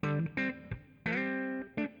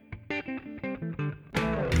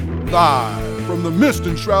Live from the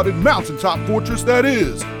mist-enshrouded mountaintop fortress that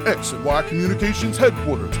is X and Y Communications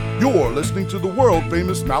headquarters, you're listening to the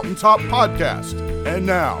world-famous Mountaintop Podcast. And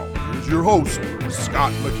now, here's your host,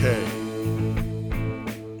 Scott McKay.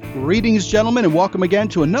 Greetings, gentlemen, and welcome again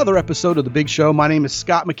to another episode of The Big Show. My name is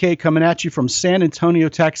Scott McKay, coming at you from San Antonio,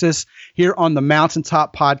 Texas, here on the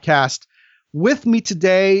Mountaintop Podcast. With me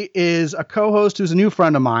today is a co-host who's a new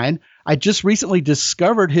friend of mine. I just recently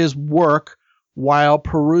discovered his work while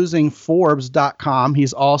perusing Forbes.com.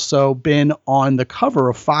 He's also been on the cover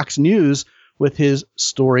of Fox News with his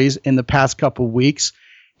stories in the past couple of weeks.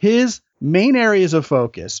 His main areas of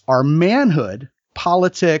focus are manhood,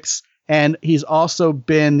 politics, and he's also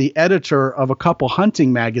been the editor of a couple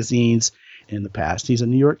hunting magazines in the past. He's a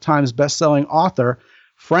New York Times bestselling author.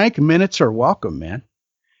 Frank Miniter, welcome, man.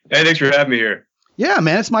 Hey, thanks for having me here. Yeah,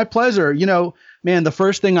 man, it's my pleasure. You know, man, the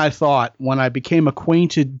first thing I thought when I became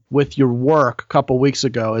acquainted with your work a couple weeks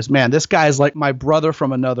ago is, man, this guy is like my brother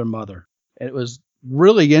from another mother. It was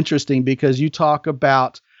really interesting because you talk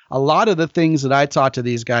about a lot of the things that I talk to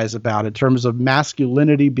these guys about in terms of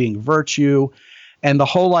masculinity being virtue and the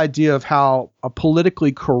whole idea of how a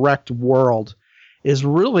politically correct world is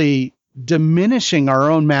really diminishing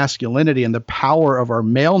our own masculinity and the power of our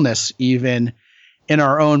maleness even in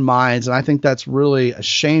our own minds. And I think that's really a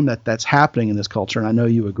shame that that's happening in this culture. And I know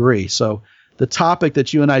you agree. So the topic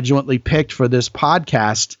that you and I jointly picked for this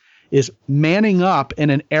podcast is manning up in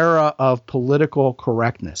an era of political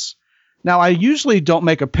correctness. Now, I usually don't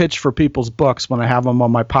make a pitch for people's books when I have them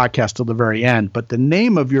on my podcast till the very end, but the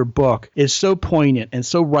name of your book is so poignant and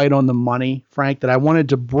so right on the money, Frank, that I wanted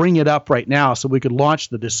to bring it up right now so we could launch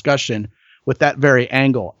the discussion with that very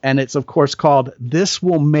angle. And it's, of course, called This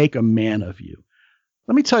Will Make a Man of You.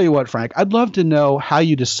 Let me tell you what, Frank, I'd love to know how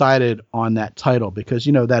you decided on that title because,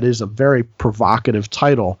 you know, that is a very provocative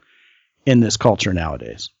title in this culture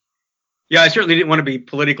nowadays. Yeah, I certainly didn't want to be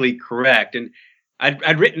politically correct. And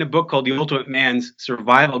I'd written a book called The Ultimate Man's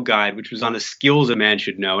Survival Guide, which was on the skills a man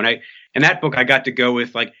should know. And in that book, I got to go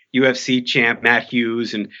with like UFC champ Matt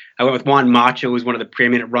Hughes, and I went with Juan Macho, who was one of the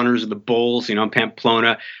preeminent runners of the Bulls, in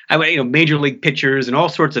Pamplona. I went, major league pitchers and all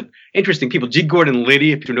sorts of interesting people. G. Gordon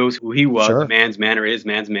Liddy, if you knows who he was, Sure. The man's man or his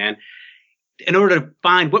man's man. In order to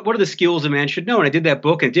find what are the skills a man should know, and I did that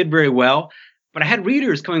book and it did very well. But I had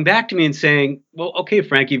readers coming back to me and saying, well, okay,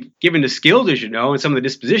 Frank, you've given the skills as you know and some of the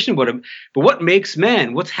disposition about them, but what makes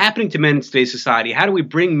men? What's happening to men in today's society? How do we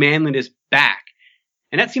bring manliness back?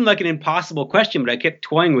 And that seemed like an impossible question, but I kept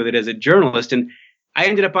toying with it as a journalist. And I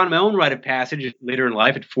ended up on my own rite of passage later in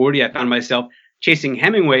life. At 40, I found myself chasing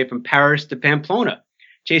Hemingway from Paris to Pamplona,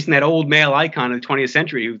 chasing that old male icon of the 20th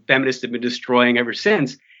century who feminists have been destroying ever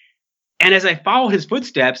since. And as I followed his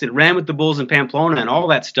footsteps and ran with the Bulls in Pamplona and all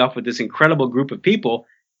that stuff with this incredible group of people,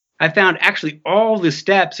 I found actually all the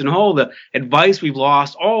steps and all the advice we've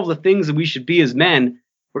lost, all the things that we should be as men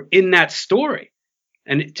were in that story.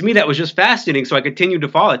 And to me, that was just fascinating. So I continued to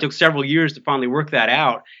follow. It took several years to finally work that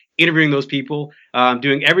out, interviewing those people,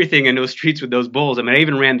 doing everything in those streets with those Bulls. I mean, I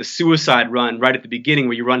even ran the suicide run right at the beginning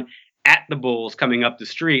where you run at the Bulls coming up the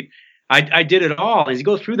street. I did it all. As you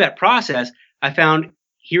go through that process, I found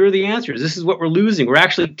here are the answers. This is what we're losing. We're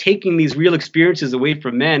actually taking these real experiences away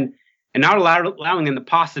from men and not allowing them the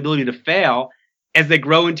possibility to fail as they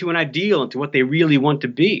grow into an ideal, into what they really want to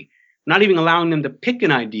be. Not even allowing them to pick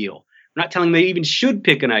an ideal. We're not telling them they even should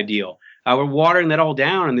pick an ideal. We're watering that all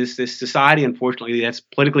down in this society, unfortunately, that's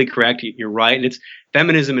politically correct. You're right. And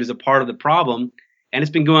feminism is a part of the problem. And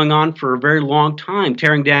it's been going on for a very long time,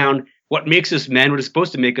 tearing down what makes us men, what is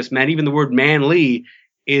supposed to make us men. Even the word manly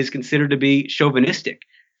is considered to be chauvinistic.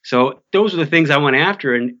 So those are the things I went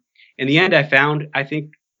after. And in the end, I found, I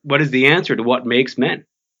think, what is the answer to what makes men?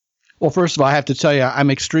 Well, first of all, I have to tell you, I'm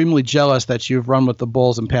extremely jealous that you've run with the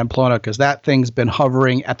Bulls in Pamplona because that thing's been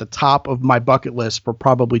hovering at the top of my bucket list for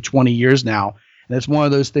probably 20 years now. And it's one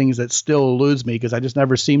of those things that still eludes me because I just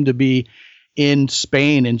never seem to be in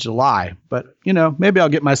Spain in July. But, you know, maybe I'll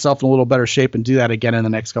get myself in a little better shape and do that again in the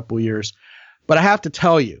next couple of years. But I have to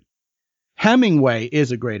tell you, Hemingway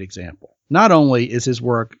is a great example. Not only is his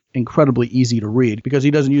work incredibly easy to read because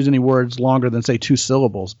he doesn't use any words longer than, say, 2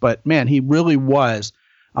 syllables, but man, he really was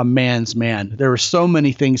a man's man. There are so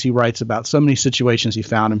many things he writes about, so many situations he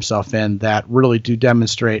found himself in that really do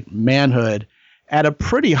demonstrate manhood at a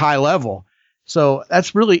pretty high level. So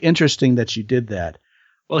that's really interesting that you did that.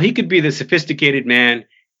 Well, he could be the sophisticated man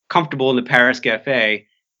comfortable in the Paris cafe,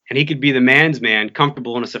 and he could be the man's man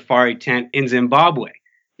comfortable in a safari tent in Zimbabwe.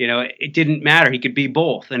 You know, it didn't matter. He could be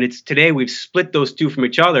both. And it's today we've split those two from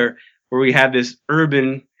each other where we have this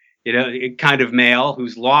urban, kind of male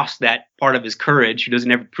who's lost that part of his courage, who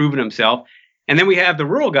doesn't ever proven himself. And then we have the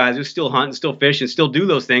rural guys who still hunt and still fish and still do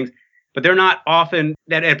those things, but they're not often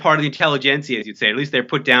that part of the intelligentsia, as you'd say. At least they're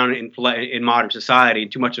put down in modern society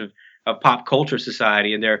and too much of pop culture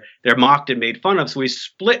society, and they're mocked and made fun of. So we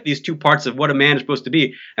split these two parts of what a man is supposed to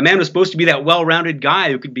be. A man was supposed to be that well-rounded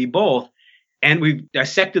guy who could be both, and we've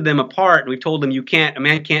dissected them apart, and we've told them a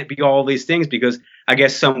man can't be all these things because I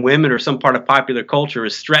guess some women or some part of popular culture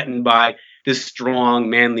is threatened by this strong,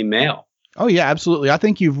 manly male. Oh, yeah, absolutely. I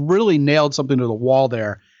think you've really nailed something to the wall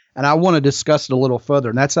there. And I want to discuss it a little further.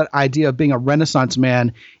 And that's that idea of being a Renaissance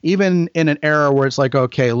man, even in an era where it's like,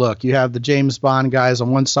 okay, look, you have the James Bond guys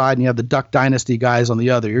on one side and you have the Duck Dynasty guys on the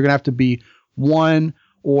other. You're going to have to be one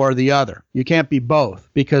or the other. You can't be both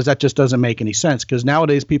because that just doesn't make any sense, because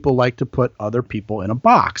nowadays people like to put other people in a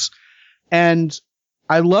box. And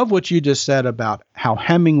I love what you just said about how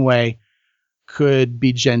Hemingway could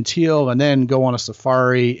be genteel and then go on a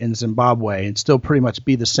safari in Zimbabwe and still pretty much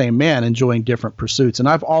be the same man enjoying different pursuits. And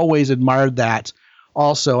I've always admired that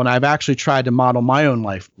also. And I've actually tried to model my own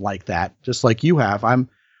life like that, just like you have. I'm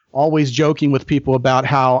always joking with people about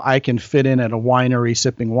how I can fit in at a winery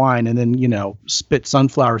sipping wine and then, spit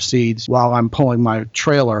sunflower seeds while I'm pulling my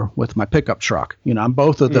trailer with my pickup truck. I'm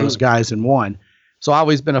both of those guys in one. So I've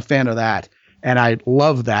always been a fan of that. And I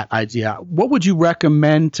love that idea. What would you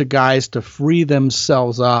recommend to guys to free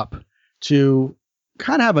themselves up to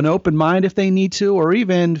kind of have an open mind if they need to, or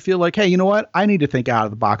even feel like, hey, you know what? I need to think out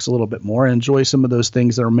of the box a little bit more and enjoy some of those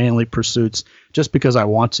things that are manly pursuits just because I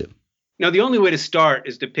want to. Now, the only way to start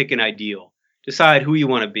is to pick an ideal. Decide who you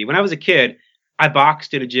want to be. When I was a kid, I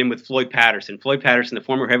boxed at a gym with Floyd Patterson. Floyd Patterson, the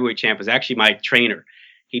former heavyweight champ, was actually my trainer.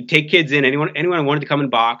 He'd take kids in, anyone who wanted to come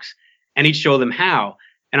and box, and he'd show them how.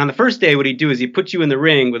 And on the first day, what he'd do is he'd put you in the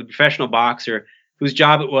ring with a professional boxer whose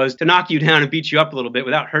job it was to knock you down and beat you up a little bit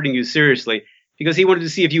without hurting you seriously, because he wanted to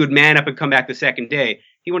see if you would man up and come back the second day.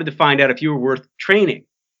 He wanted to find out if you were worth training.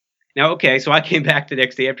 Now, okay, so I came back the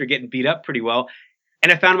next day after getting beat up pretty well,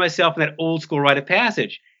 and I found myself in that old school rite of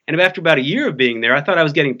passage. And after about a year of being there, I thought I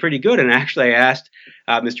was getting pretty good. And actually, I asked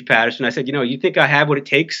Mr. Patterson, I said, you think I have what it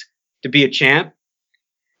takes to be a champ?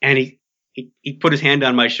 And he put his hand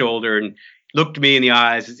on my shoulder and looked me in the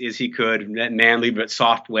eyes as he could, in that manly but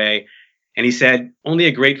soft way. And he said, only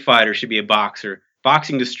a great fighter should be a boxer.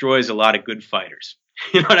 Boxing destroys a lot of good fighters.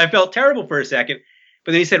 And I felt terrible for a second.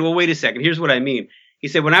 But then he said, well, wait a second. Here's what I mean. He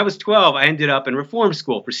said, when I was 12, I ended up in reform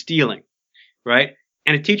school for stealing, right?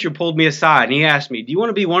 And a teacher pulled me aside and he asked me, do you want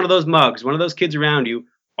to be one of those mugs, one of those kids around you,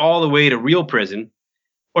 all the way to real prison?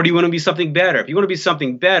 Or do you want to be something better? If you want to be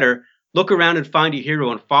something better, look around and find a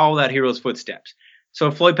hero and follow that hero's footsteps. So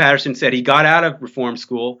Floyd Patterson said he got out of reform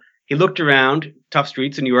school. He looked around tough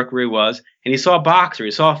streets in New York where he was, and he saw a boxer.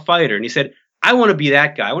 He saw a fighter, and he said, I want to be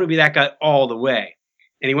that guy. I want to be that guy all the way.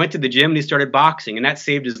 And he went to the gym and he started boxing, and that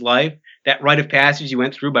saved his life. That rite of passage he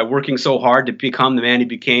went through by working so hard to become the man he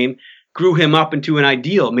became grew him up into an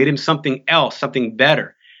ideal, made him something else, something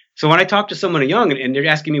better. So when I talk to someone young and they're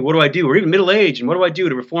asking me, what do I do? Or even middle-aged, and what do I do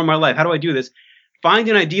to reform my life? How do I do this? Find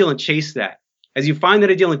an ideal and chase that. As you find that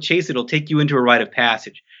ideal and chase it, it'll take you into a rite of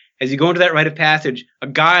passage. As you go into that rite of passage, a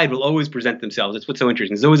guide will always present themselves. That's what's so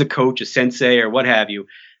interesting. There's always a coach, a sensei, or what have you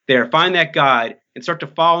there. Find that guide and start to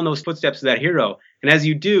follow in those footsteps of that hero. And as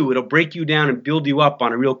you do, it'll break you down and build you up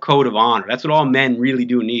on a real code of honor. That's what all men really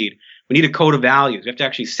do need. We need a code of values. We have to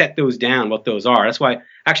actually set those down, what those are. That's why,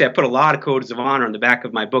 actually, I put a lot of codes of honor on the back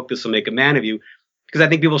of my book, This Will Make a Man of You, because I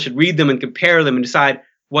think people should read them and compare them and decide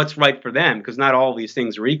what's right for them, because not all of these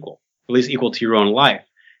things are equal. At least equal to your own life.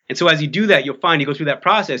 And so as you do that, you'll find you go through that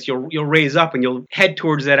process, you'll raise up and you'll head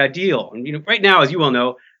towards that ideal. And right now, as you well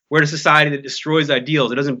know, we're in a society that destroys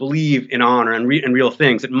ideals. It doesn't believe in honor and real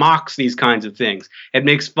things. It mocks these kinds of things. It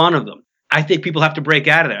makes fun of them. I think people have to break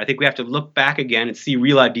out of there. I think we have to look back again and see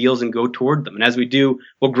real ideals and go toward them. And as we do,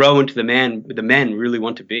 we'll grow into the men we really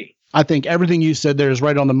want to be. I think everything you said there is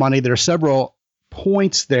right on the money. There are several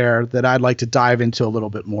points there that I'd like to dive into a little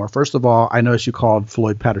bit more. First of all, I noticed you called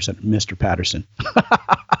Floyd Patterson Mr. Patterson,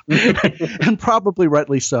 and probably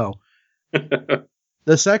rightly so.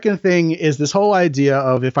 The second thing is this whole idea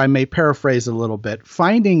of, if I may paraphrase a little bit,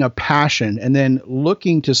 finding a passion and then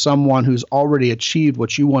looking to someone who's already achieved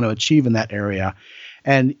what you want to achieve in that area,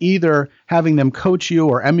 and either having them coach you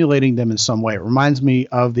or emulating them in some way. It reminds me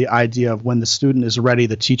of the idea of when the student is ready,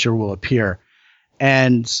 the teacher will appear.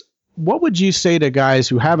 And what would you say to guys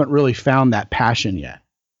who haven't really found that passion yet?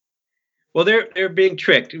 Well, they're being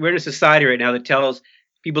tricked. We're in a society right now that tells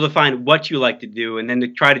people to find what you like to do and then to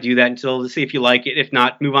try to do that until to see if you like it. If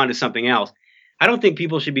not, move on to something else. I don't think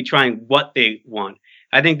people should be trying what they want.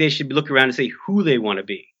 I think they should look around and say who they want to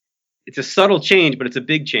be. It's a subtle change, but it's a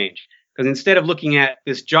big change. Because instead of looking at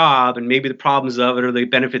this job and maybe the problems of it or the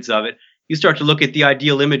benefits of it, you start to look at the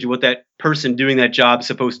ideal image of what that person doing that job is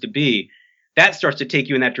supposed to be. That starts to take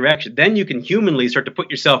you in that direction. Then you can humanly start to put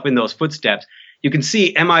yourself in those footsteps. You can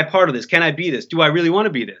see, am I part of this? Can I be this? Do I really want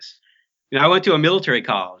to be this? I went to a military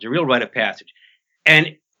college, a real rite of passage.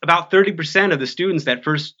 And about 30% of the students that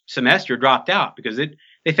first semester dropped out because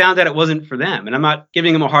they found that it wasn't for them. And I'm not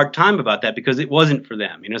giving them a hard time about that because it wasn't for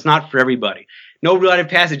them. It's not for everybody. No rite of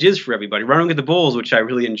passage is for everybody. Running with the bulls, which I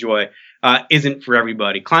really enjoy, isn't for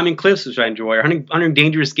everybody. Climbing cliffs, which I enjoy, or hunting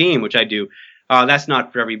dangerous game, which I do, that's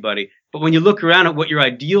not for everybody. But when you look around at what your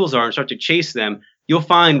ideals are and start to chase them, you'll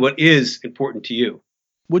find what is important to you.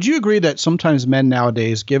 Would you agree that sometimes men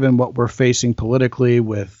nowadays, given what we're facing politically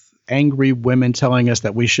with angry women telling us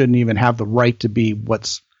that we shouldn't even have the right to be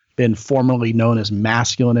what's been formerly known as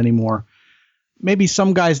masculine anymore, maybe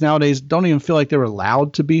some guys nowadays don't even feel like they're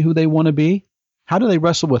allowed to be who they want to be? How do they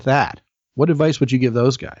wrestle with that? What advice would you give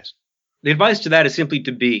those guys? The advice to that is simply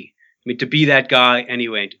to be. To be that guy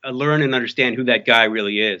anyway, to learn and understand who that guy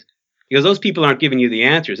really is. Because those people aren't giving you the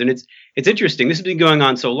answers. And it's interesting. This has been going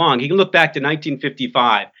on so long. You can look back to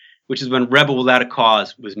 1955, which is when Rebel Without a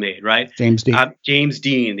Cause was made, right? James Dean. James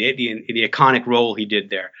Dean, the iconic role he did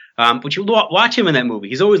there. But you watch him in that movie.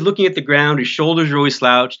 He's always looking at the ground. His shoulders are always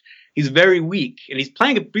slouched. He's very weak. And he's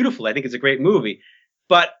playing it beautifully. I think it's a great movie.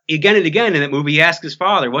 But again and again in that movie, he asks his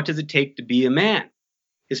father, what does it take to be a man?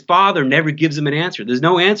 His father never gives him an answer. There's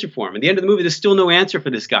no answer for him. At the end of the movie, there's still no answer for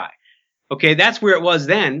this guy. Okay, that's where it was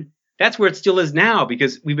then. That's where it still is now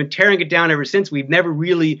because we've been tearing it down ever since. We've never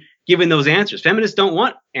really given those answers. Feminists don't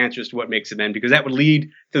want answers to what makes a man because that would lead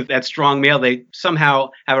to that strong male they somehow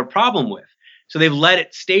have a problem with. So they've let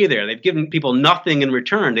it stay there. They've given people nothing in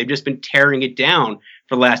return. They've just been tearing it down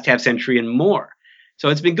for the last half century and more. So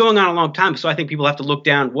it's been going on a long time. So I think people have to look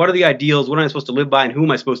down. What are the ideals? What am I supposed to live by? And who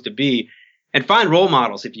am I supposed to be? And find role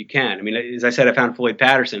models if you can. As I said, I found Floyd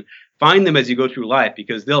Patterson. Find them as you go through life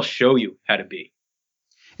because they'll show you how to be.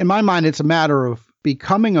 In my mind, it's a matter of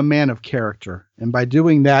becoming a man of character. And by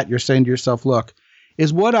doing that, you're saying to yourself, look,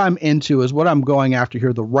 is what I'm into, is what I'm going after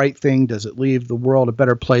here the right thing? Does it leave the world a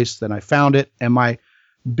better place than I found it? Am I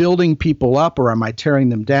building people up or am I tearing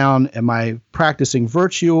them down? Am I practicing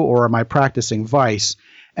virtue or am I practicing vice?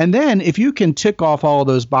 And then if you can tick off all of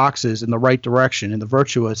those boxes in the right direction, in the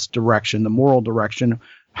virtuous direction, the moral direction,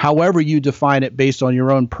 however you define it based on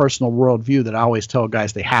your own personal worldview that I always tell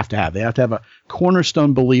guys they have to have. They have to have a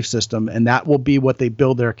cornerstone belief system, and that will be what they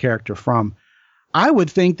build their character from. I would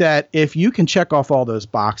think that if you can check off all those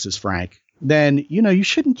boxes, Frank, then, you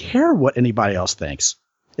shouldn't care what anybody else thinks,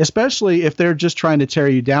 especially if they're just trying to tear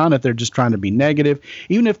you down, if they're just trying to be negative,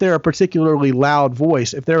 even if they're a particularly loud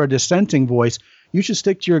voice, if they're a dissenting voice, you should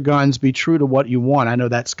stick to your guns, be true to what you want. I know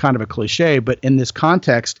that's kind of a cliche, but in this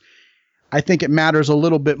context, I think it matters a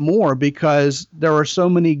little bit more because there are so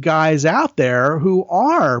many guys out there who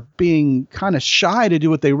are being kind of shy to do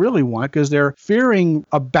what they really want because they're fearing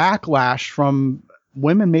a backlash from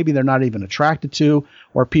women maybe they're not even attracted to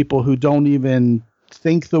or people who don't even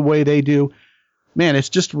think the way they do. Man, it's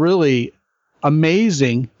just really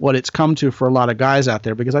amazing what it's come to for a lot of guys out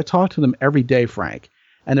there because I talk to them every day, Frank.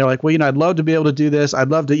 And they're like, well, I'd love to be able to do this. I'd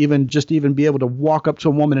love to even be able to walk up to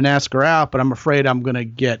a woman and ask her out, but I'm afraid I'm going to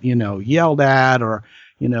get, yelled at or,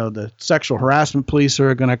 the sexual harassment police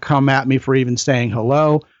are going to come at me for even saying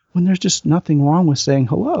hello when there's just nothing wrong with saying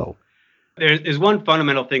hello. There's one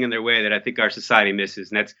fundamental thing in their way that I think our society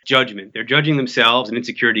misses, and that's judgment. They're judging themselves and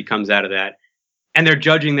insecurity comes out of that. And they're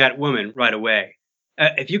judging that woman right away.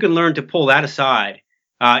 If you can learn to pull that aside,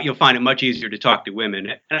 you'll find it much easier to talk to women.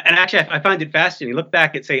 And actually, I find it fascinating. Look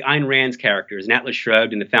back at, say, Ayn Rand's characters in Atlas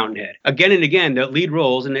Shrugged and The Fountainhead. Again and again, the lead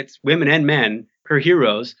roles, and it's women and men, her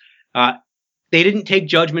heroes, they didn't take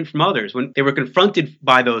judgment from others. When they were confronted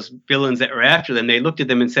by those villains that were after them, they looked at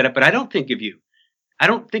them and said, but I don't think of you. I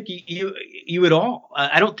don't think you at all.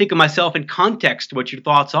 I don't think of myself in context to what your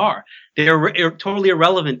thoughts are. They're totally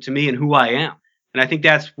irrelevant to me and who I am. And I think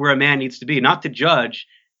that's where a man needs to be, not to judge,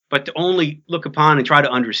 but to only look upon and try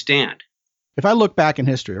to understand. If I look back in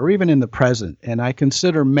history or even in the present, and I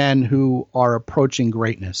consider men who are approaching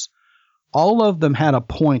greatness, all of them had a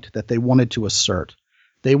point that they wanted to assert.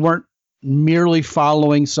 They weren't merely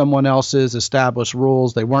following someone else's established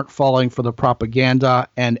rules. They weren't falling for the propaganda,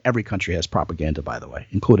 and every country has propaganda, by the way,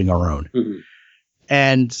 including our own. Mm-hmm.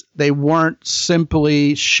 And they weren't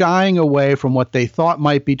simply shying away from what they thought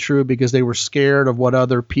might be true because they were scared of what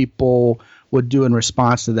other people would do in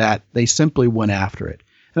response to that. They simply went after it.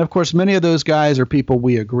 And of course, many of those guys are people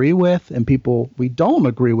we agree with, and people we don't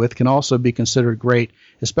agree with can also be considered great,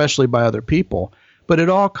 especially by other people. But it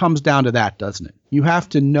all comes down to that, doesn't it? You have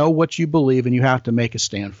to know what you believe and you have to make a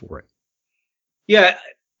stand for it. Yeah,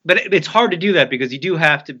 but it's hard to do that because you do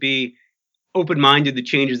have to be open-minded to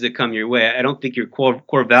changes that come your way. I don't think your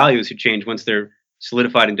core values should change once they're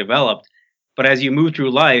solidified and developed. But as you move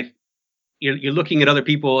through life, you're looking at other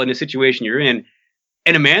people in a situation you're in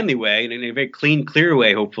a manly way, and in a very clean, clear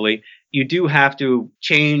way, hopefully. You do have to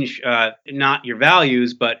change not your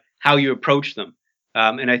values, but how you approach them.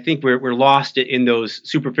 And I think we're lost in those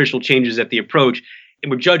superficial changes at the approach,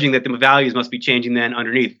 and we're judging that the values must be changing then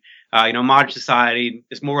underneath. Modern society,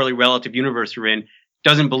 this morally relative universe we're in,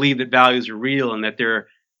 doesn't believe that values are real and that they're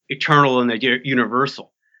eternal and that they're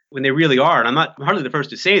universal, when they really are. And I'm hardly the first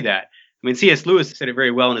to say that. I mean, C.S. Lewis said it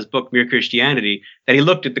very well in his book, Mere Christianity, that he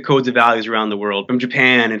looked at the codes of values around the world, from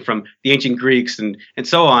Japan and from the ancient Greeks and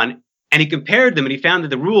so on, and he compared them, and he found that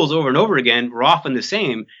the rules over and over again were often the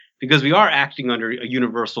same because we are acting under a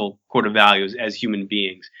universal code of values as human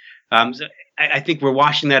beings. So I think we're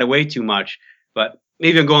washing that away too much, but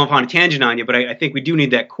maybe I'm going off on a tangent on you, but I think we do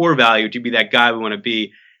need that core value to be that guy we want to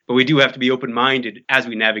be, but we do have to be open-minded as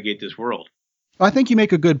we navigate this world. I think you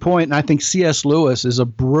make a good point, and I think C.S. Lewis is a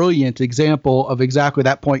brilliant example of exactly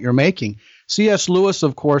that point you're making. C.S. Lewis,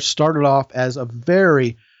 of course, started off as a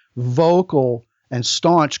very vocal and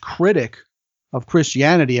staunch critic of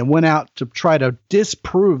Christianity and went out to try to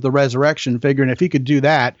disprove the resurrection, figuring if he could do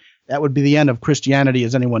that, that would be the end of Christianity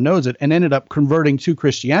as anyone knows it, and ended up converting to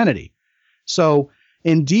Christianity. So,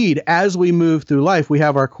 indeed, as we move through life, we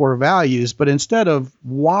have our core values, but instead of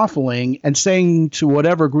waffling and saying to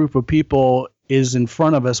whatever group of people is in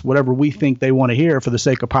front of us, whatever we think they want to hear for the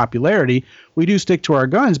sake of popularity, we do stick to our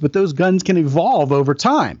guns, but those guns can evolve over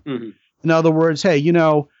time. Mm-hmm. In other words, hey,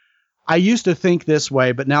 I used to think this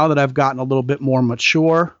way, but now that I've gotten a little bit more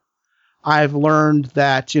mature, I've learned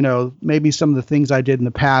that, maybe some of the things I did in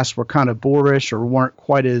the past were kind of boorish or weren't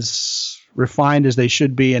quite as refined as they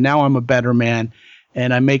should be, and now I'm a better man,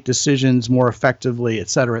 and I make decisions more effectively, et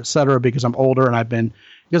cetera, because I'm older and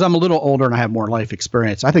because I'm a little older and I have more life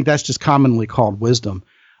experience. I think that's just commonly called wisdom.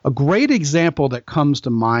 A great example that comes to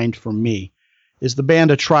mind for me is the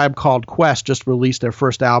band A Tribe Called Quest just released their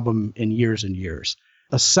first album in years and years.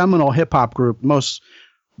 A seminal hip-hop group, most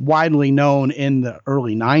widely known in the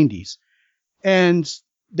early 90s. And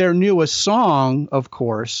their newest song, of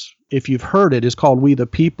course, if you've heard it, is called We the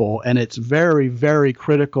People, and it's very, very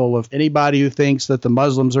critical of anybody who thinks that the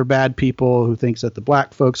Muslims are bad people, who thinks that the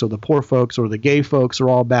black folks or the poor folks or the gay folks are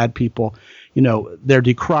all bad people. They're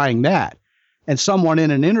decrying that. And someone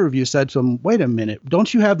in an interview said to them, wait a minute,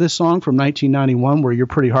 don't you have this song from 1991 where you're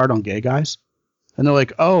pretty hard on gay guys? And they're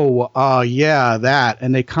like, yeah, that.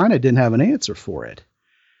 And they kind of didn't have an answer for it.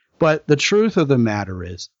 But the truth of the matter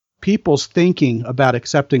is, people's thinking about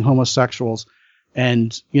accepting homosexuals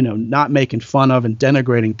and, not making fun of and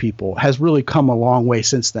denigrating people has really come a long way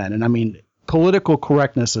since then. And I mean, political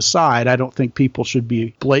correctness aside, I don't think people should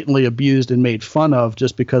be blatantly abused and made fun of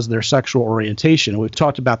just because of their sexual orientation. We've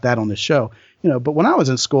talked about that on the show, but when I was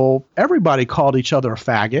in school, everybody called each other a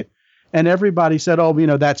faggot and everybody said,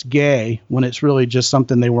 that's gay, when it's really just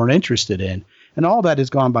something they weren't interested in. And all that has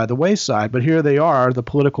gone by the wayside. But here they are, the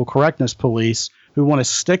political correctness police, who want to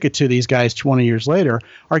stick it to these guys 20 years later,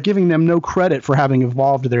 are giving them no credit for having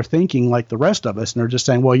evolved their thinking like the rest of us. And they're just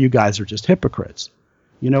saying, well, you guys are just hypocrites.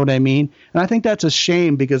 You know what I mean? And I think that's a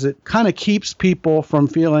shame because it kind of keeps people from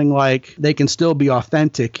feeling like they can still be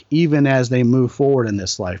authentic even as they move forward in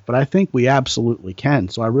this life. But I think we absolutely can.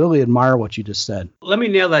 So I really admire what you just said. Let me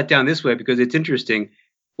nail that down this way because it's interesting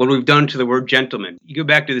what we've done to the word gentleman. You go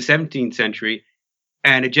back to the 17th century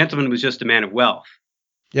and a gentleman was just a man of wealth.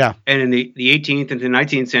 Yeah. And in the 18th and the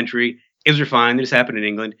 19th century, it was refined, this happened in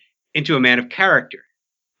England, into a man of character.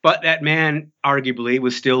 But that man, arguably,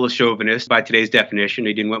 was still a chauvinist by today's definition.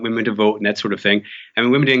 He didn't want women to vote and that sort of thing. I mean,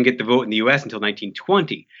 women didn't get the vote in the U.S. until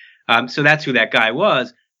 1920. So that's who that guy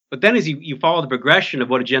was. But then as you follow the progression of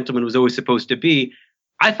what a gentleman was always supposed to be,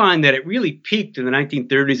 I find that it really peaked in the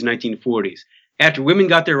 1930s and 1940s. After women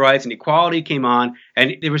got their rights and equality came on,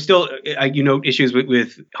 and there were still, issues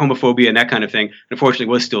with homophobia and that kind of thing. Unfortunately,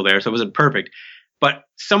 was still there, so it wasn't perfect. But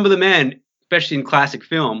some of the men, especially in classic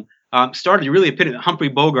film, started to really epitomize, Humphrey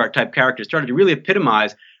Bogart type characters, started to really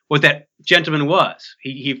epitomize what that gentleman was.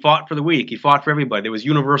 He fought for the weak. He fought for everybody. There was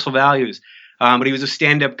universal values. But he was a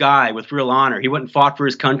stand-up guy with real honor. He went and fought for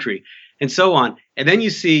his country, and so on. And then you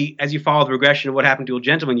see, as you follow the progression of what happened to a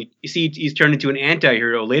gentleman, you see he's turned into an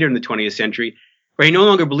anti-hero later in the 20th century, where he no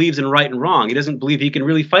longer believes in right and wrong. He doesn't believe he can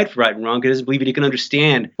really fight for right and wrong. He doesn't believe that he can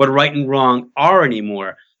understand what right and wrong are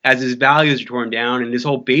anymore, as his values are torn down and his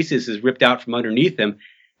whole basis is ripped out from underneath him.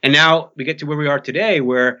 And now we get to where we are today,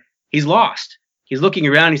 where he's lost. he's looking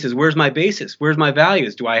around. He says, where's my basis? Where's my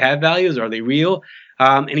values? Do I have values? Are they real?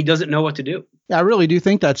 And he doesn't know what to do. Yeah, I really do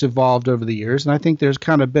think that's evolved over the years. And I think there's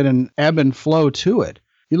kind of been an ebb and flow to it.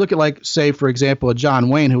 You look at, like, say, for example, a John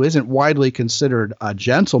Wayne, who isn't widely considered a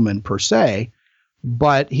gentleman per se,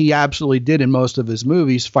 but he absolutely did in most of his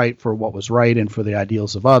movies fight for what was right and for the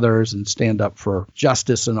ideals of others and stand up for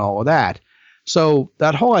justice and all of that. So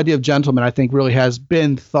that whole idea of gentleman, I think, really has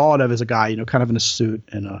been thought of as a guy, you know, kind of in a suit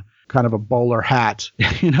and a kind of a bowler hat,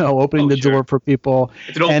 you know, opening the door for people.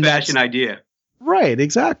 It's an old-fashioned idea. Right,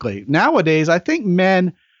 exactly. Nowadays, I think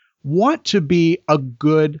men want to be a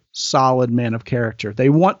good, solid man of character. They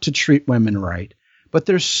want to treat women right, but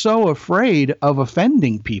they're so afraid of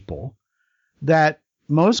offending people that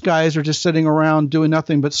most guys are just sitting around doing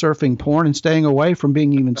nothing but surfing porn and staying away from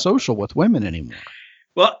being even social with women anymore.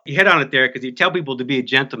 Well, you hit on it there, because you tell people to be a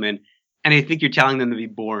gentleman, and they think you're telling them to be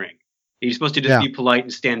boring. You're supposed to just be polite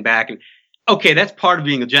and stand back. And okay, that's part of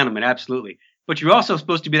being a gentleman, absolutely. But you're also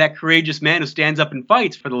supposed to be that courageous man who stands up and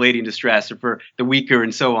fights for the lady in distress or for the weaker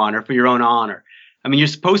and so on, or for your own honor. I mean, you're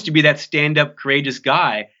supposed to be that stand-up, courageous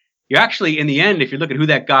guy. You're actually, in the end, if you look at who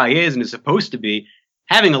that guy is and is supposed to be,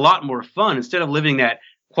 having a lot more fun instead of living that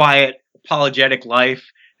quiet, apologetic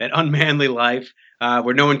life, that unmanly life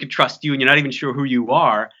where no one can trust you and you're not even sure who you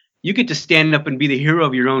are. You get to stand up and be the hero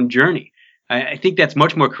of your own journey. I think that's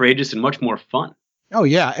much more courageous and much more fun. Oh,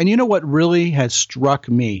 yeah. And you know what really has struck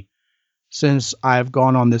me since I've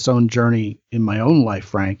gone on this own journey in my own life,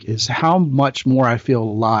 Frank, is how much more I feel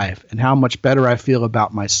alive and how much better I feel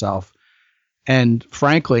about myself. And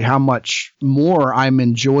frankly, how much more I'm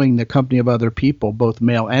enjoying the company of other people, both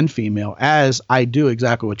male and female, as I do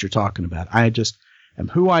exactly what you're talking about. I just am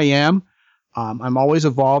who I am. I'm always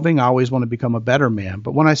evolving. I always want to become a better man.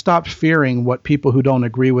 But when I stopped fearing what people who don't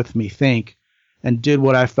agree with me think and did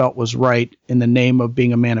what I felt was right in the name of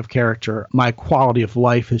being a man of character, my quality of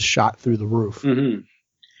life has shot through the roof. Mm-hmm.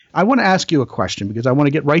 I want to ask you a question because I want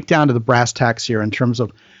to get right down to the brass tacks here in terms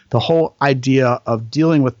of the whole idea of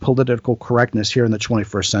dealing with political correctness here in the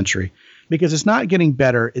 21st century, because it's not getting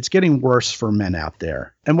better. It's getting worse for men out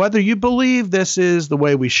there. And whether you believe this is the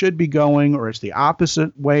way we should be going or it's the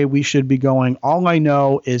opposite way we should be going, all I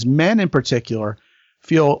know is men in particular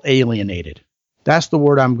feel alienated. That's the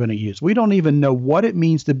word I'm going to use. We don't even know what it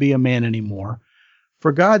means to be a man anymore.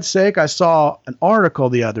 For God's sake, I saw an article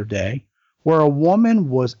the other day where a woman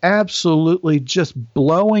was absolutely just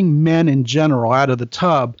blowing men in general out of the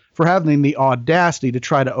tub for having the audacity to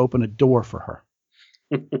try to open a door for her.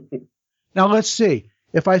 Now, let's see.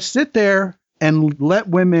 If I sit there and let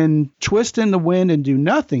women twist in the wind and do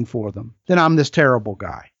nothing for them, then I'm this terrible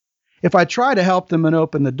guy. If I try to help them and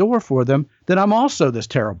open the door for them, then I'm also this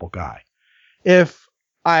terrible guy. If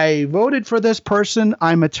I voted for this person,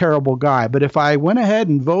 I'm a terrible guy. But if I went ahead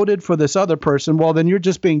and voted for this other person, well, then you're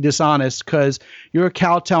just being dishonest because you're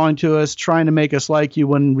kowtowing to us, trying to make us like you,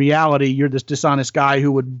 when in reality, you're this dishonest guy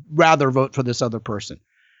who would rather vote for this other person.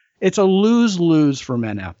 It's a lose-lose for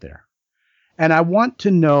men out there. And I want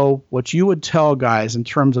to know what you would tell guys in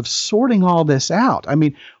terms of sorting all this out. I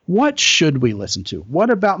mean, what should we listen to?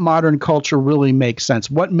 What about modern culture really makes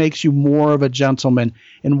sense? What makes you more of a gentleman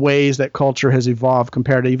in ways that culture has evolved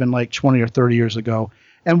compared to even like 20 or 30 years ago?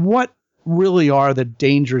 And what really are the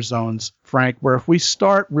danger zones, Frank, where if we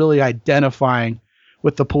start really identifying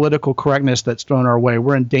with the political correctness that's thrown our way,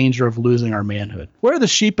 we're in danger of losing our manhood? Where are the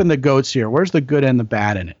sheep and the goats here? Where's the good and the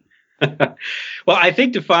bad in it? Well, I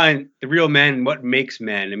think to find the real men, what makes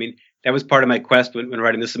men, I mean, that was part of my quest when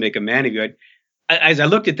writing This Will Make a Man of You. As I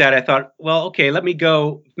looked at that, I thought, well, okay, let me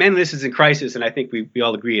go. Manliness is in crisis, and I think we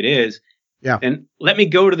all agree it is. Yeah. And let me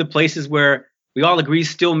go to the places where we all agree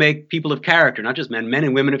still make people of character, not just men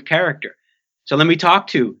and women of character. So let me talk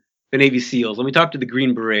to the Navy SEALs. Let me talk to the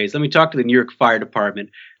Green Berets. Let me talk to the New York Fire Department.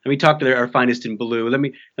 Let me talk to our finest in blue. Let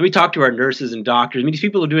me talk to our nurses and doctors. I mean, these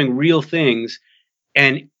people are doing real things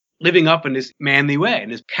and living up in this manly way, in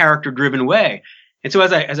this character-driven way. And so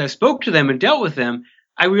as I spoke to them and dealt with them,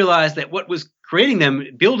 I realized that what was creating them,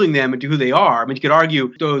 building them into who they are, I mean, you could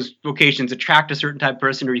argue those vocations attract a certain type of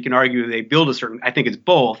person, or you can argue they build a certain, I think it's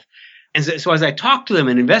both. And so as I talked to them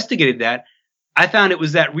and investigated that, I found it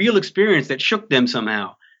was that real experience that shook them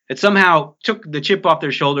somehow, that somehow took the chip off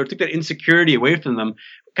their shoulder, took that insecurity away from them,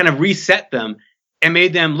 kind of reset them, and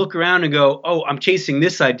made them look around and go, oh, I'm chasing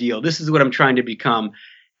this ideal. This is what I'm trying to become.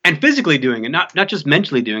 And physically doing it, not just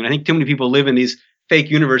mentally doing it. I think too many people live in these fake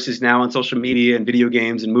universes now on social media and video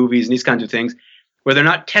games and movies and these kinds of things where they're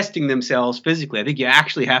not testing themselves physically. I think you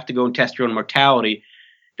actually have to go and test your own mortality.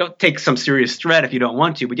 Don't take some serious threat if you don't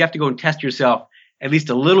want to, but you have to go and test yourself at least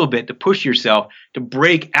a little bit to push yourself, to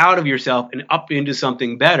break out of yourself and up into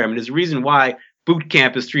something better. I mean, there's a reason why boot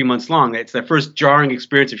camp is 3 months long. It's the first jarring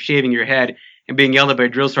experience of shaving your head and being yelled at by a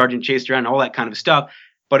drill sergeant, chased around, all that kind of stuff.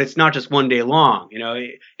 But it's not just one day long.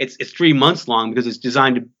 It's 3 months long because it's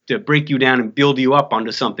designed to break you down and build you up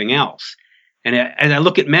onto something else. And as I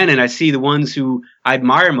look at men and I see the ones who I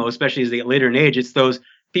admire most, especially as they get later in age, it's those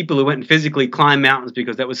people who went and physically climbed mountains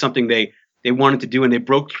because that was something they wanted to do, and they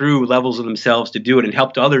broke through levels of themselves to do it and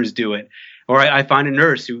helped others do it. Or I find a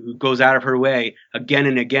nurse who goes out of her way again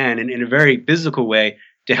and again, and in a very physical way,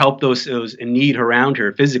 to help those in need around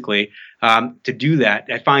her physically to do that.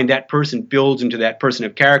 I find that person builds into that person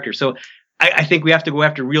of character. So I think we have to go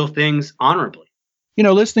after real things honorably.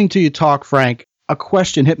 Listening to you talk, Frank, a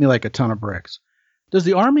question hit me like a ton of bricks. Does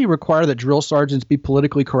the Army require that drill sergeants be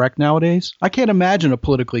politically correct nowadays? I can't imagine a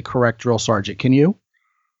politically correct drill sergeant. Can you?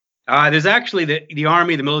 There's actually the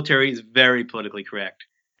Army, the military is very politically correct.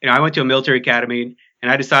 I went to a military academy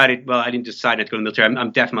and I decided, well, I didn't decide not to go to the military.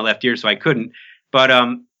 I'm deaf in my left ear, so I couldn't. But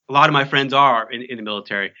a lot of my friends are in the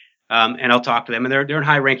military, and I'll talk to them. And they're in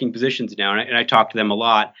high-ranking positions now, and I talk to them a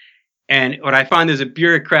lot. And what I find is a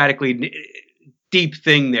bureaucratically deep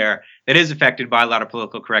thing there that is affected by a lot of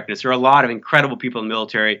political correctness. There are a lot of incredible people in the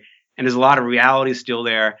military, and there's a lot of reality still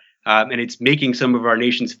there, and it's making some of our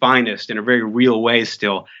nation's finest in a very real way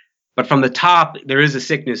still. But from the top, there is a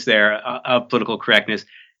sickness there of political correctness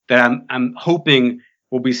that I'm hoping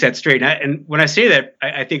will be set straight. And when I say that,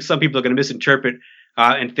 I think some people are going to misinterpret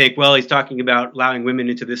and think, well, he's talking about allowing women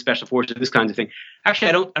into this special forces, this kind of thing.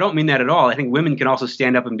 Actually, I don't mean that at all. I think women can also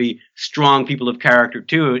stand up and be strong people of character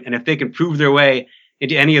too. And if they can prove their way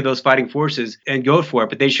into any of those fighting forces and go for it,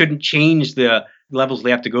 but they shouldn't change the levels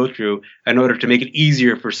they have to go through in order to make it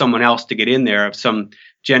easier for someone else to get in there of some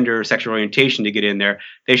gender or sexual orientation to get in there.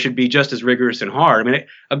 They should be just as rigorous and hard. I mean,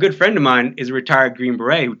 a good friend of mine is a retired Green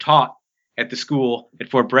Beret who taught at the school at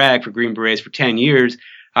Fort Bragg for Green Berets for 10 years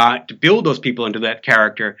to build those people into that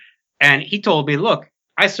character. And he told me, look,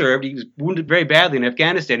 I served. He was wounded very badly in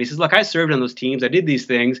Afghanistan. He says, look, I served on those teams. I did these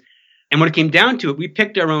things. And when it came down to it, we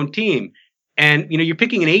picked our own team. And, you're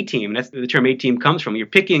picking an A-team. That's the term A-team comes from. You're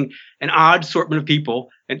picking an odd assortment of people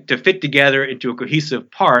and to fit together into a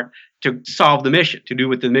cohesive part to solve the mission, to do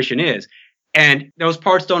what the mission is. And those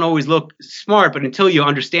parts don't always look smart, but until you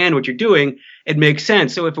understand what you're doing, it makes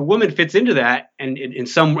sense. So if a woman fits into that and in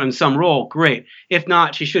some role, great. If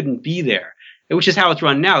not, she shouldn't be there, which is how it's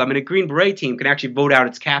run now. I mean, a Green Beret team can actually vote out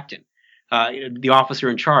its captain, the officer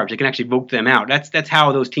in charge. They can actually vote them out. That's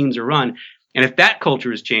how those teams are run. And if that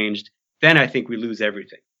culture is changed, then I think we lose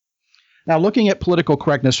everything. Now, looking at political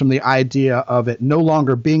correctness from the idea of it no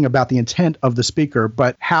longer being about the intent of the speaker,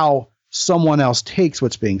 but how someone else takes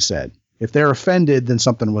what's being said. If they're offended, then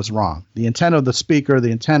something was wrong. The intent of the speaker,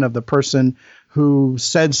 the intent of the person who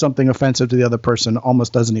said something offensive to the other person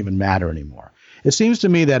almost doesn't even matter anymore. It seems to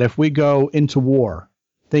me that if we go into war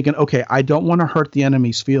thinking, okay, I don't want to hurt the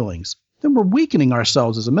enemy's feelings, then we're weakening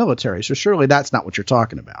ourselves as a military. So surely that's not what you're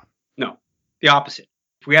talking about. No, the opposite.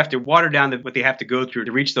 If we have to water down what they have to go through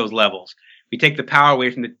to reach those levels, we take the power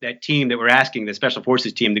away from that team that we're asking, the special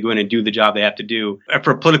forces team, to go in and do the job they have to do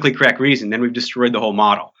for a politically correct reason, then we've destroyed the whole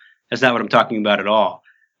model. That's not what I'm talking about at all.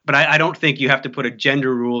 But I don't think you have to put a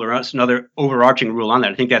gender rule or another overarching rule on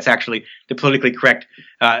that. I think that's actually the politically correct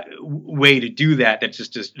way to do that. That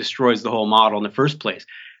just destroys the whole model in the first place.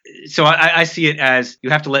 So I see it as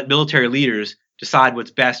you have to let military leaders decide what's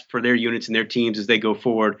best for their units and their teams as they go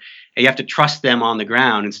forward. And you have to trust them on the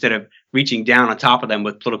ground instead of reaching down on top of them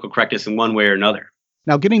with political correctness in one way or another.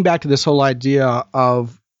 Now, getting back to this whole idea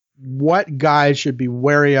of what guys should be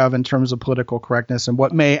wary of in terms of political correctness and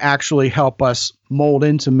what may actually help us mold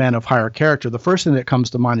into men of higher character, the first thing that comes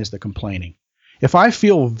to mind is the complaining. If I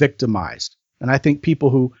feel victimized, and I think people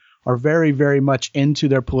who are very, very much into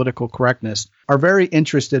their political correctness are very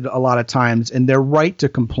interested a lot of times in their right to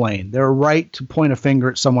complain, their right to point a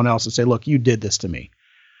finger at someone else and say, look, you did this to me.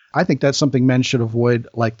 I think that's something men should avoid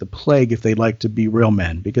like the plague if they'd like to be real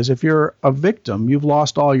men, because if you're a victim, you've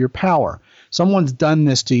lost all your power. Someone's done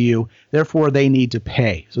this to you, therefore they need to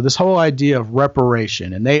pay. So this whole idea of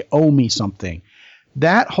reparation and they owe me something,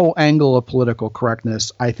 that whole angle of political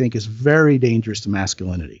correctness, I think, is very dangerous to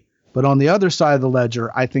masculinity. But on the other side of the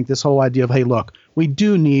ledger, I think this whole idea of, hey, look, we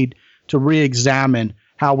do need to re-examine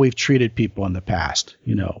how we've treated people in the past.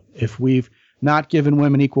 If we've not given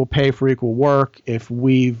women equal pay for equal work, if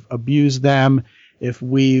we've abused them, if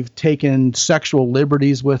we've taken sexual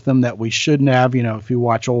liberties with them that we shouldn't have, if you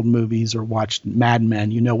watch old movies or watch Mad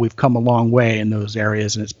Men, we've come a long way in those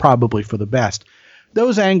areas, and it's probably for the best.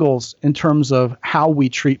 Those angles in terms of how we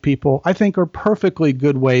treat people, I think, are perfectly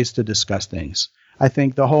good ways to discuss things. I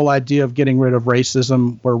think the whole idea of getting rid of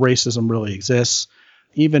racism where racism really exists,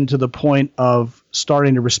 even to the point of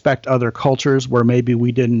starting to respect other cultures where maybe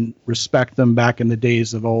we didn't respect them back in the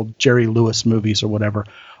days of old Jerry Lewis movies or whatever.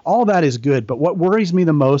 All that is good. But what worries me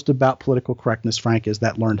the most about political correctness, Frank, is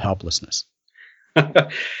that learned helplessness.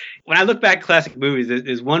 When I look back at classic movies,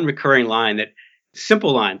 there's one recurring line,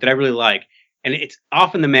 simple line that I really like. And it's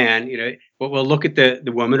often the man, will look at the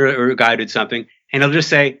woman or a guy who did something, and he'll just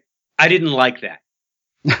say, I didn't like that.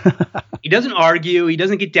 He doesn't argue. He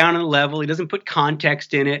doesn't get down on the level. He doesn't put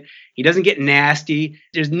context in it. He doesn't get nasty.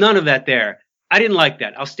 There's none of that there. I didn't like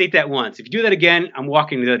that. I'll state that once. If you do that again, I'm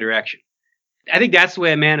walking in the other direction. I think that's the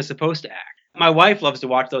way a man is supposed to act. My wife loves to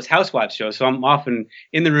watch those housewives shows, so I'm often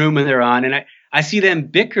in the room when they're on, and I see them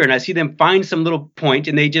bicker, and I see them find some little point,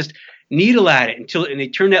 and they just needle at it and they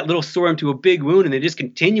turn that little sore into a big wound, and they just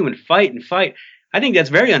continue and fight and fight. I think that's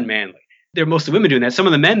very unmanly. There are mostly women doing that. Some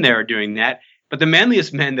of the men there are doing that. But the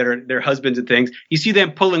manliest men that are their husbands and things, you see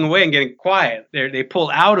them pulling away and getting quiet. They pull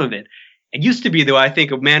out of it. It used to be, though, I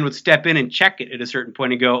think a man would step in and check it at a certain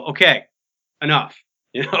point and go, okay, enough.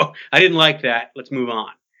 I didn't like that. Let's move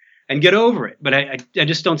on and get over it. But I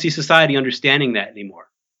just don't see society understanding that anymore.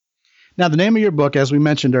 Now, the name of your book, as we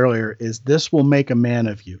mentioned earlier, is This Will Make a Man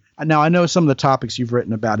of You. Now, I know some of the topics you've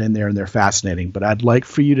written about in there, and they're fascinating, but I'd like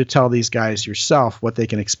for you to tell these guys yourself what they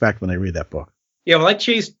can expect when they read that book. Yeah, well, I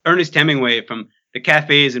chased Ernest Hemingway from the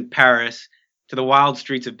cafes in Paris to the wild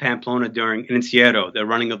streets of Pamplona during Encierro, the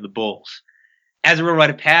running of the bulls, as a real rite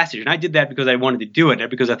of passage. And I did that because I wanted to do it, not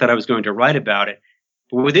because I thought I was going to write about it.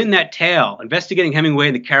 But within that tale, investigating Hemingway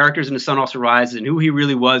and the characters in The Sun Also Rises and who he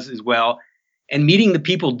really was as well, and meeting the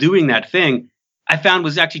people doing that thing, I found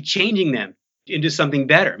was actually changing them into something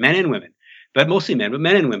better, men and women, but mostly men, but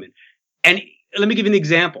men and women. And let me give you an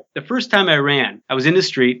example. The first time I ran, I was in the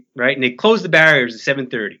street, right? And they closed the barriers at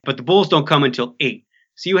 7:30, but the bulls don't come until 8.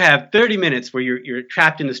 So you have 30 minutes where you're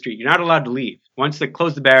trapped in the street. You're not allowed to leave. Once they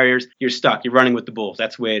close the barriers, you're stuck. You're running with the bulls.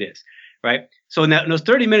 That's the way it is, right? So in those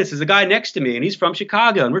 30 minutes, there's a guy next to me, and he's from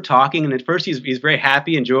Chicago, and we're talking. And at first, he's very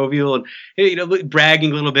happy and jovial, and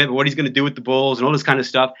bragging a little bit about what he's going to do with the bulls and all this kind of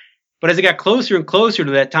stuff. But as it got closer and closer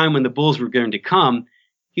to that time when the bulls were going to come,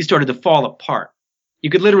 he started to fall apart. You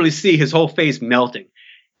could literally see his whole face melting.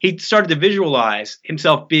 He started to visualize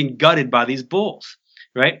himself being gutted by these bulls,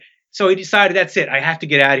 right? So he decided, that's it. I have to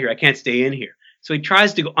get out of here. I can't stay in here. So he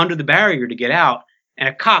tries to go under the barrier to get out, and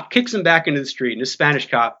a cop kicks him back into the street, and a Spanish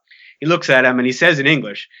cop, he looks at him, and he says in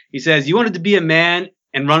English, he says, you wanted to be a man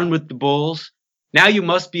and run with the bulls? Now you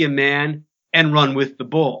must be a man and run with the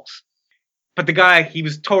bulls. But the guy, he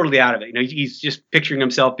was totally out of it. He's just picturing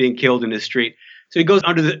himself being killed in the street. So he goes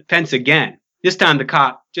under the fence again. This time the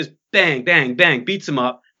cop just bang, bang, bang, beats him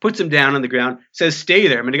up, puts him down on the ground, says, stay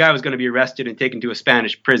there. I mean, the guy was going to be arrested and taken to a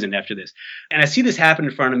Spanish prison after this. And I see this happen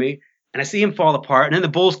in front of me, and I see him fall apart. And then the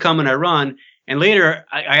bulls come and I run. And later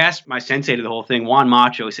I asked my sensei to the whole thing, Juan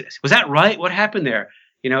Macho, he said, was that right? What happened there?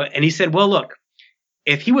 And he said, well, look,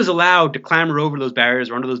 if he was allowed to clamber over those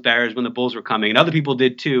barriers or under those barriers when the bulls were coming, and other people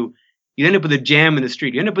did too, you end up with a jam in the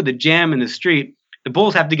street. You end up with a jam in the street. The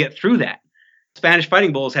bulls have to get through that. Spanish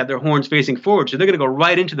fighting bulls have their horns facing forward, so they're going to go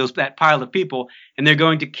right into that pile of people, and they're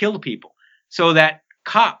going to kill people. So that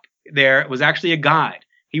cop there was actually a guide.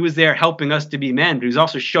 He was there helping us to be men, but he was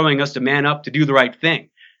also showing us to man up to do the right thing.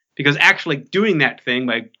 Because actually doing that thing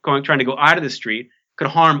by trying to go out of the street could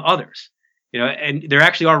harm others. And there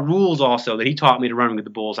actually are rules also that he taught me to run with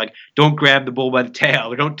the bulls, like don't grab the bull by the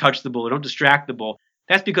tail, or don't touch the bull, or don't distract the bull.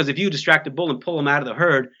 That's because if you distract the bull and pull him out of the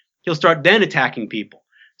herd, he'll start then attacking people.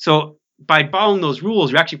 So by following those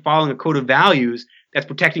rules, you're actually following a code of values that's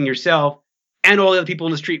protecting yourself and all the other people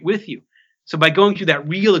in the street with you. So by going through that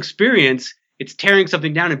real experience, it's tearing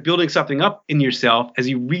something down and building something up in yourself as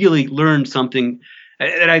you really learn something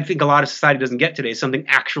that I think a lot of society doesn't get today, something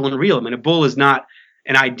actual and real. I mean, a bull is not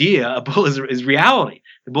an idea. A bull is reality.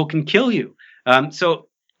 The bull can kill you. So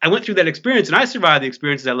I went through that experience, and I survived the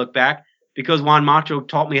experience as I look back because Juan Macho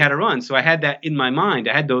taught me how to run. So I had that in my mind.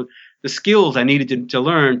 I had the skills I needed to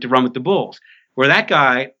learn to run with the bulls. Where that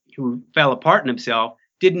guy who fell apart in himself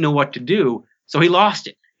didn't know what to do, so he lost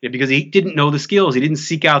it because he didn't know the skills. He didn't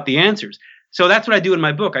seek out the answers. So that's what I do in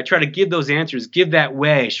my book. I try to give those answers, give that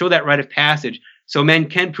way, show that rite of passage so men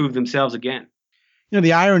can prove themselves again.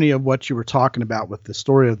 The irony of what you were talking about with the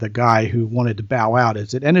story of the guy who wanted to bow out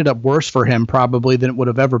is it ended up worse for him probably than it would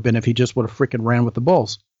have ever been if he just would have freaking ran with the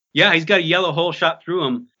bulls. Yeah, he's got a yellow hole shot through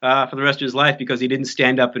him for the rest of his life because he didn't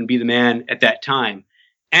stand up and be the man at that time.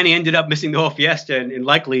 And he ended up missing the whole fiesta and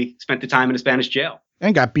likely spent the time in a Spanish jail.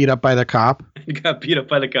 And got beat up by the cop. He got beat up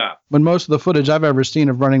by the cop. When most of the footage I've ever seen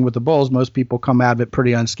of running with the bulls, most people come out of it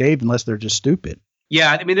pretty unscathed unless they're just stupid.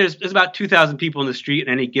 Yeah, I mean, there's about 2,000 people in the street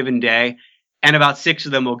on any given day. and about 6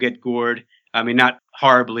 of them will get gored. I mean, not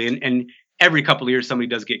horribly, and every couple of years somebody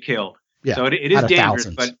does get killed. Yeah, so it is dangerous,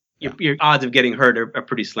 thousands. but your odds of getting hurt are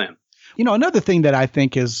pretty slim. You know, another thing that I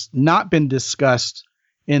think has not been discussed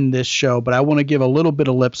in this show, but I want to give a little bit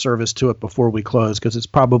of lip service to it before we close, because it's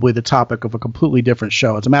probably the topic of a completely different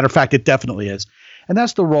show. As a matter of fact, it definitely is. And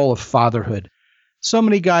that's the role of fatherhood. So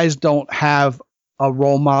many guys don't have a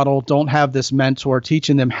role model, don't have this mentor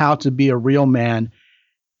teaching them how to be a real man,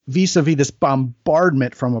 vis-a-vis this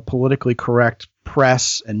bombardment from a politically correct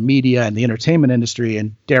press and media and the entertainment industry,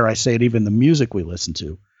 and dare I say it, even the music we listen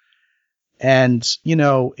to. And, you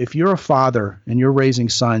know, if you're a father and you're raising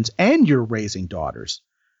sons and you're raising daughters,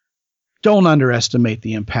 don't underestimate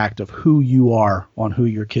the impact of who you are on who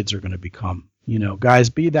your kids are going to become. You know,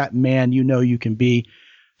 guys, be that man you know you can be.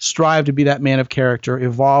 Strive to be that man of character.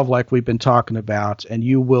 Evolve like we've been talking about, and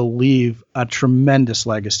you will leave a tremendous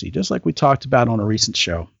legacy, just like we talked about on a recent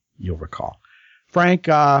show, you'll recall. Frank,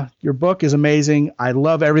 your book is amazing. I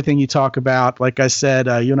love everything you talk about. Like I said,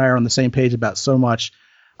 you and I are on the same page about so much.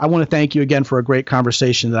 I want to thank you again for a great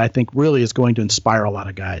conversation that I think really is going to inspire a lot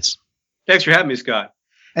of guys. Thanks for having me, Scott.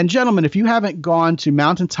 And gentlemen, if you haven't gone to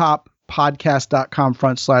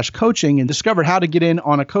mountaintoppodcast.com/coaching and discovered how to get in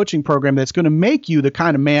on a coaching program that's going to make you the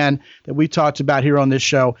kind of man that we talked about here on this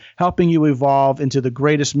show, helping you evolve into the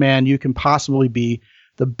greatest man you can possibly be,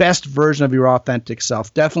 the best version of your authentic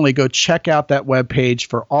self, definitely go check out that webpage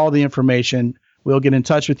for all the information. We'll get in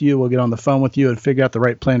touch with you. We'll get on the phone with you and figure out the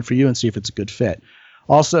right plan for you and see if it's a good fit.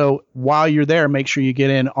 Also, while you're there, make sure you get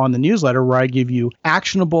in on the newsletter where I give you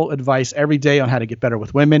actionable advice every day on how to get better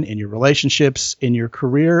with women in your relationships, in your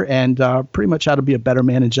career, and pretty much how to be a better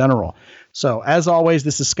man in general. So, as always,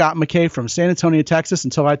 this is Scott McKay from San Antonio, Texas.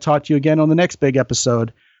 Until I talk to you again on the next big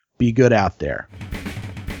episode, be good out there.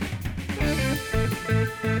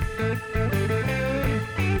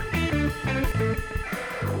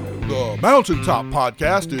 The Mountaintop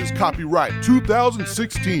Podcast is copyright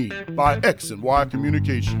 2016 by X&Y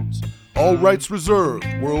Communications. All rights reserved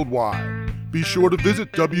worldwide. Be sure to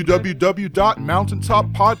visit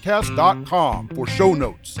www.mountaintoppodcast.com for show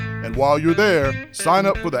notes. And while you're there, sign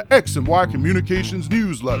up for the X&Y Communications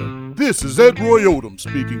newsletter. This is Ed Roy Odom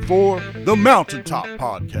speaking for the Mountaintop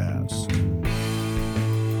Podcast.